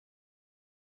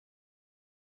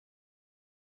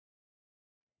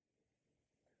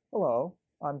Hello,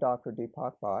 I'm Dr.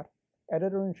 Deepak Bhatt,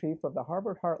 Editor-in-Chief of the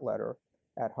Harvard Heart Letter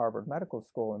at Harvard Medical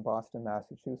School in Boston,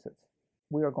 Massachusetts.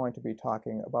 We are going to be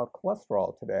talking about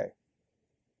cholesterol today.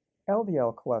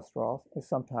 LDL cholesterol is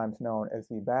sometimes known as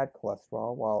the bad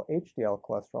cholesterol, while HDL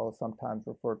cholesterol is sometimes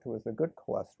referred to as the good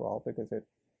cholesterol because it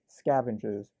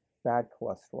scavenges bad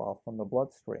cholesterol from the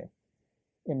bloodstream.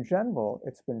 In general,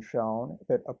 it's been shown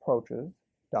that approaches,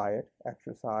 diet,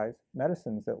 exercise,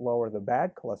 medicines that lower the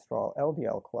bad cholesterol,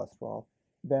 LDL cholesterol,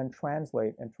 then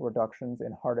translate into reductions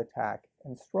in heart attack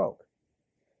and stroke.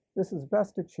 This is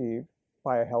best achieved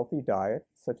by a healthy diet,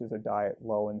 such as a diet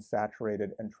low in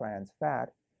saturated and trans fat,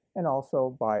 and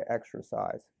also by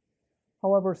exercise.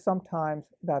 However, sometimes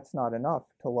that's not enough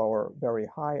to lower very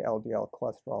high LDL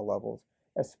cholesterol levels,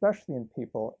 especially in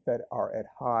people that are at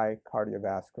high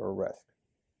cardiovascular risk.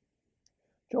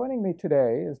 Joining me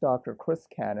today is Dr. Chris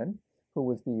Cannon, who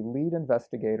was the lead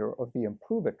investigator of the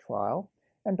IMPROVE-IT trial,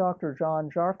 and Dr. John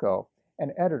Jarko,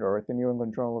 an editor at the New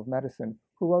England Journal of Medicine,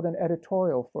 who wrote an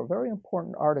editorial for a very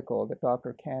important article that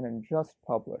Dr. Cannon just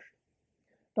published.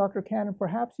 Dr. Cannon,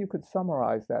 perhaps you could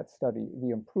summarize that study,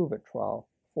 the IMPROVE-IT trial,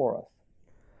 for us.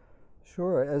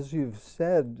 Sure. As you've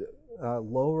said,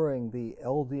 lowering the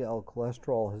LDL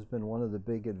cholesterol has been one of the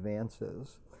big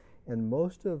advances, and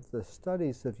most of the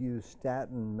studies have used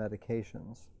statin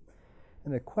medications.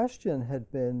 And a question had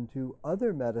been, do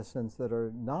other medicines that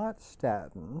are not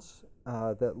statins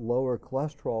that lower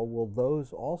cholesterol, will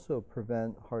those also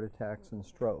prevent heart attacks and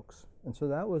strokes? And so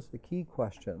that was the key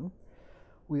question.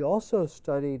 We also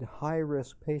studied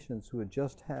high-risk patients who had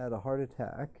just had a heart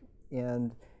attack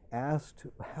and asked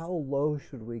how low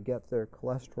should we get their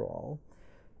cholesterol,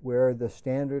 where the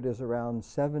standard is around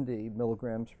 70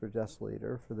 milligrams per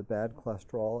deciliter for the bad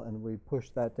cholesterol, and we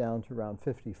pushed that down to around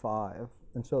 55.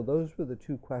 And so those were the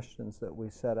two questions that we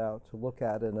set out to look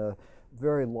at in a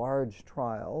very large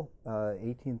trial,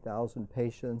 18,000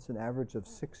 patients, an average of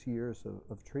 6 years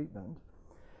of treatment.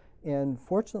 And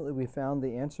fortunately, we found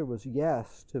the answer was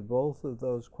yes to both of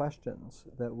those questions,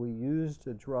 that we used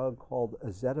a drug called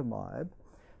ezetimibe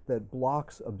that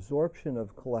blocks absorption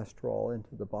of cholesterol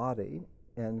into the body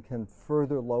and can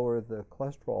further lower the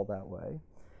cholesterol that way.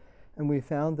 And we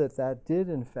found that that did,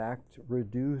 in fact,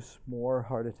 reduce more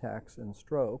heart attacks and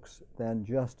strokes than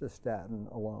just a statin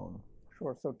alone.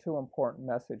 Sure, so two important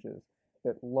messages,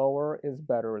 that lower is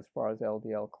better as far as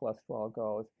LDL cholesterol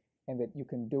goes, and that you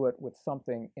can do it with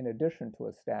something in addition to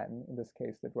a statin, in this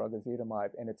case the drug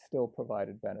ezetimibe, and it still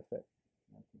provided benefit.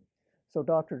 So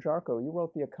Dr. Jarko, you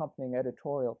wrote the accompanying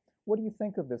editorial. What do you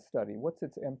think of this study? What's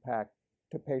its impact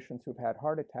to patients who've had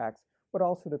heart attacks, but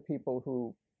also to people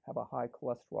who have a high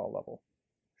cholesterol level?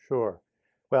 Sure.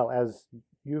 Well, as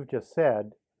you've just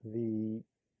said, the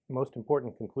most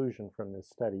important conclusion from this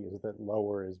study is that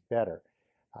lower is better,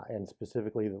 and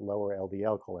specifically that lower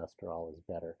LDL cholesterol is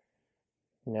better.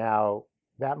 Now,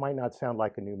 that might not sound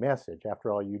like a new message.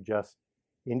 After all, you just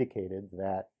indicated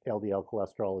that LDL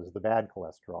cholesterol is the bad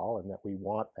cholesterol and that we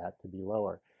want that to be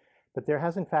lower. But there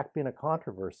has in fact been a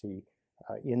controversy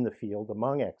in the field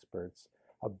among experts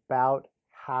about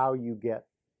how you get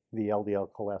the LDL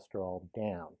cholesterol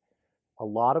down. A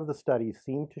lot of the studies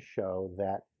seem to show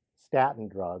that statin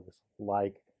drugs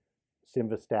like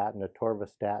simvastatin,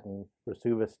 atorvastatin,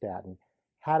 rosuvastatin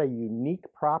had a unique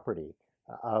property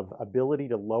of ability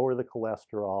to lower the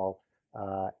cholesterol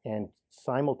and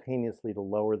simultaneously to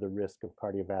lower the risk of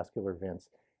cardiovascular events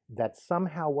that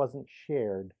somehow wasn't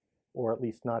shared, or at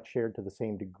least not shared to the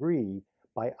same degree,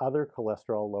 by other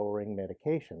cholesterol-lowering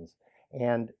medications.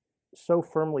 And so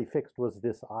firmly fixed was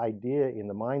this idea in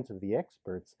the minds of the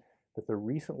experts that the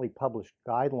recently published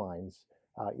guidelines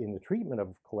in the treatment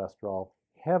of cholesterol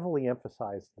heavily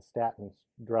emphasized the statin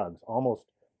drugs, almost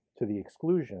to the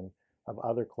exclusion of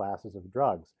other classes of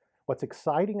drugs. What's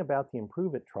exciting about the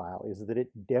IMPROVE-IT trial is that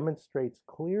it demonstrates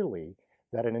clearly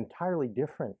that an entirely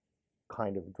different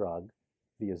kind of drug,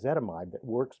 the ezetimibe, that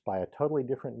works by a totally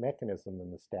different mechanism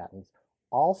than the statins,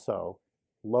 also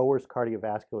lowers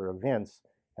cardiovascular events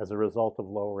as a result of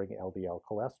lowering LDL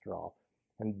cholesterol.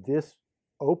 And this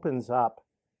opens up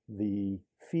the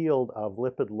field of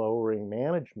lipid-lowering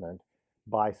management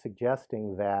by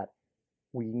suggesting that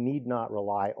we need not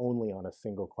rely only on a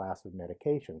single class of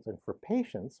medications. And for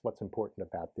patients, what's important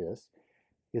about this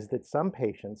is that some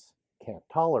patients can't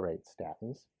tolerate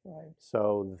statins, Right.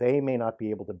 so they may not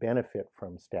be able to benefit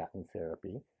from statin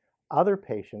therapy. Other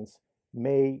patients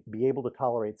may be able to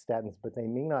tolerate statins, but they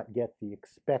may not get the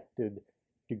expected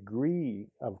degree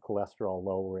of cholesterol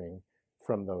lowering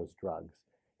from those drugs.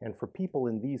 And for people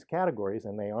in these categories,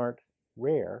 and they aren't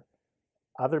rare,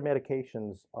 other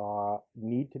medications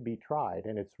need to be tried,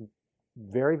 and it's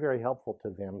very, very helpful to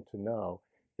them to know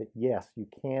that, yes, you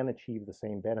can achieve the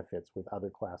same benefits with other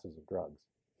classes of drugs.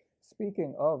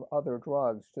 Speaking of other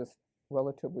drugs, just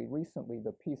relatively recently,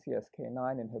 the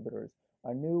PCSK9 inhibitors,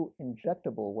 a new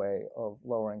injectable way of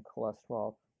lowering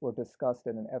cholesterol, were discussed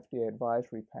in an FDA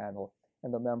advisory panel,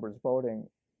 and the members voting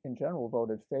in general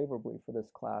voted favorably for this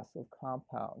class of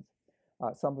compounds.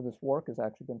 Some of this work has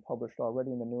actually been published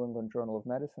already in the New England Journal of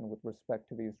Medicine with respect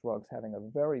to these drugs having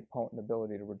a very potent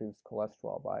ability to reduce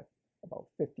cholesterol by about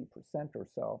 50% or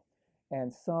so,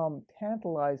 and some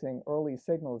tantalizing early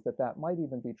signals that that might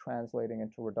even be translating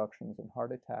into reductions in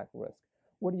heart attack risk.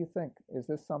 What do you think? Is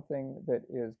this something that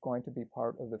is going to be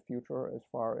part of the future as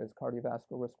far as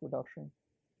cardiovascular risk reduction?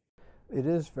 It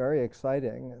is very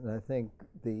exciting, and I think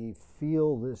the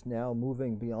field is now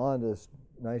moving beyond, as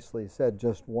nicely said,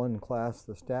 just one class,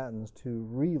 the statins, to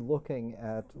re-looking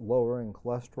at lowering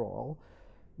cholesterol.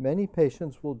 Many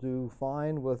patients will do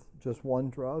fine with just one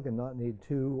drug and not need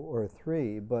two or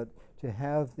three, but to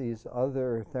have these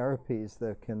other therapies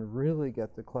that can really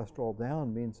get the cholesterol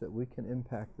down means that we can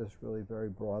impact this really very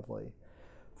broadly.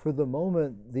 For the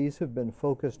moment, these have been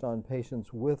focused on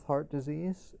patients with heart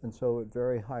disease, and so at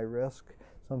very high risk.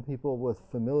 Some people with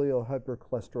familial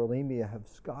hypercholesterolemia have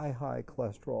sky-high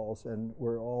cholesterols, and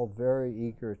we're all very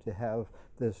eager to have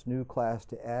this new class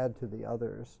to add to the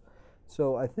others.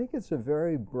 So I think it's a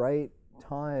very bright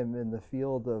time in the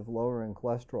field of lowering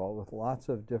cholesterol with lots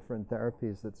of different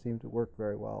therapies that seem to work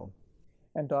very well.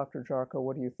 And Dr. Jarko,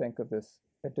 what do you think of this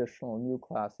additional new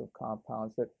class of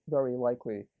compounds that very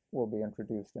likely will be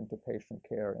introduced into patient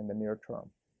care in the near term?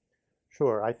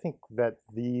 Sure. I think that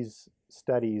these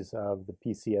studies of the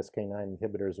PCSK9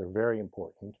 inhibitors are very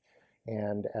important.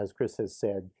 And as Chris has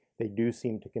said, they do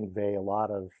seem to convey a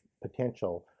lot of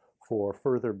potential for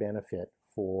further benefit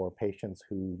for patients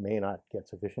who may not get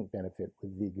sufficient benefit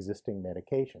with the existing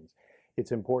medications.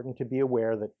 It's important to be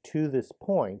aware that to this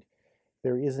point,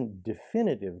 there isn't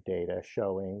definitive data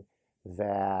showing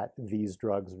that these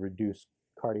drugs reduce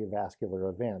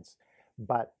cardiovascular events.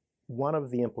 But one of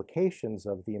the implications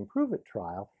of the IMPROVE-IT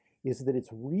trial is that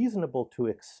it's reasonable to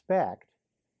expect,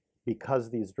 because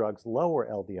these drugs lower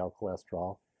LDL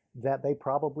cholesterol, that they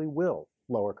probably will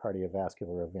lower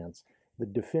cardiovascular events. The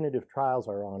definitive trials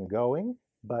are ongoing,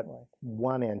 but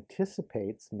one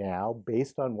anticipates now,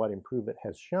 based on what IMPROVE-IT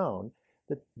has shown,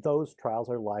 that those trials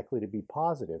are likely to be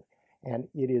positive. And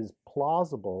it is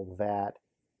plausible that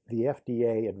the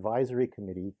FDA advisory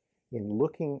committee, in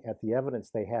looking at the evidence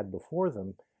they had before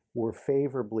them, were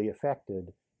favorably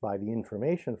affected by the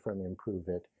information from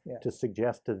IMPROVE-IT to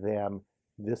suggest to them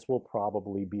this will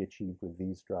probably be achieved with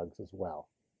these drugs as well.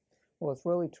 Well, it's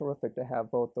really terrific to have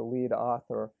both the lead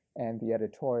author and the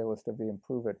editorialist of the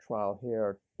IMPROVE-IT trial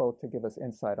here, both to give us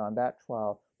insight on that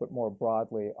trial, but more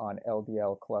broadly on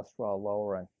LDL cholesterol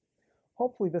lowering.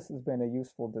 Hopefully this has been a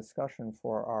useful discussion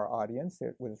for our audience.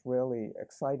 It was really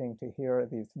exciting to hear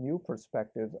these new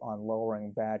perspectives on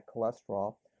lowering bad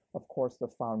cholesterol. Of course, the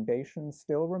foundation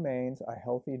still remains a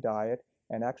healthy diet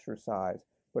and exercise,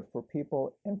 but for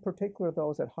people, in particular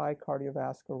those at high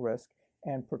cardiovascular risk,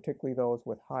 and particularly those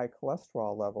with high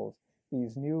cholesterol levels,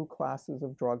 these new classes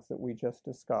of drugs that we just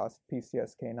discussed,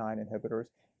 PCSK9 inhibitors,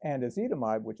 and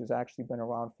ezetimibe, which has actually been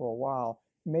around for a while,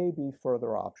 may be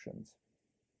further options.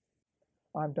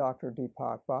 I'm Dr.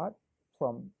 Deepak Bhatt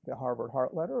from the Harvard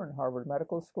Heart Letter and Harvard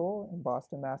Medical School in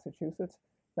Boston, Massachusetts.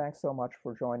 Thanks so much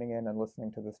for joining in and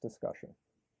listening to this discussion.